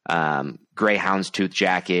 gray houndstooth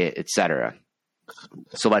jacket, etc.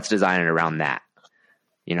 So let's design it around that.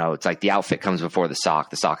 It's like the outfit comes before the sock.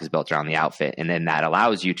 The sock is built around the outfit, and then that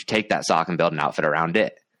allows you to take that sock and build an outfit around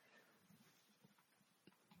it.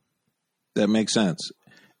 That makes sense.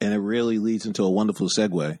 and it really leads into a wonderful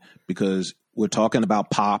segue because we're talking about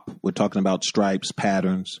pop, we're talking about stripes,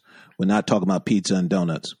 patterns. We're not talking about pizza and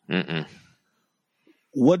donuts. Mm-mm.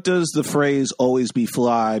 What does the phrase "always be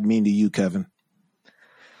fly" mean to you, Kevin?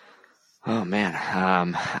 Oh man,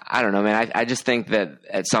 I don't know, man. I just think that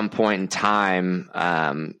at some point in time,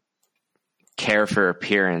 care for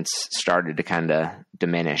appearance started to kind of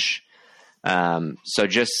diminish. So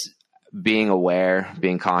just being aware,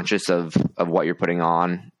 being conscious of what you're putting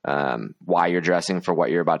on, why you're dressing for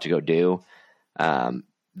what you're about to go do.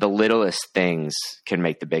 The littlest things can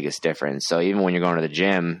make the biggest difference. So even when you're going to the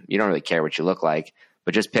gym, you don't really care what you look like,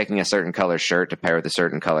 but just picking a certain color shirt to pair with a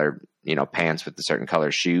certain color, pants with a certain color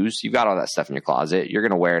shoes, you've got all that stuff in your closet. You're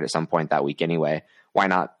going to wear it at some point that week anyway. Why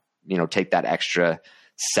not, take that extra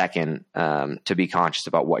second to be conscious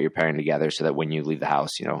about what you're pairing together so that when you leave the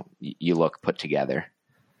house, you look put together.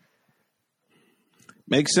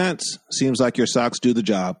 Makes sense. Seems like your socks do the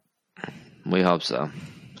job. We hope so.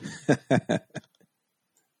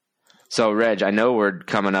 So, Reg, I know we're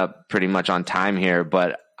coming up pretty much on time here,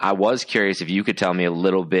 but I was curious if you could tell me a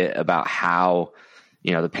little bit about how,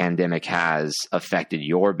 the pandemic has affected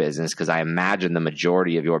your business, because I imagine the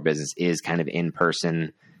majority of your business is kind of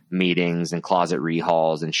in-person meetings and closet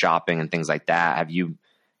rehauls and shopping and things like that. Have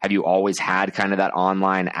you always had kind of that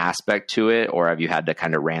online aspect to it, or have you had to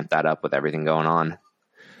kind of ramp that up with everything going on?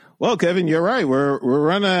 Well, Kevin, you're right. We're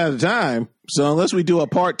running out of time. So unless we do a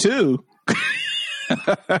part 2.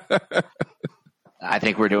 I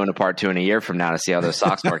think we're doing a part 2 in a year from now to see how those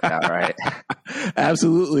socks worked out, right?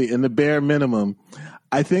 Absolutely. In the bare minimum.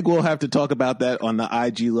 I think we'll have to talk about that on the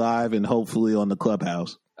IG Live and hopefully on the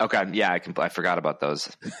Clubhouse. Okay. Yeah, I forgot about those.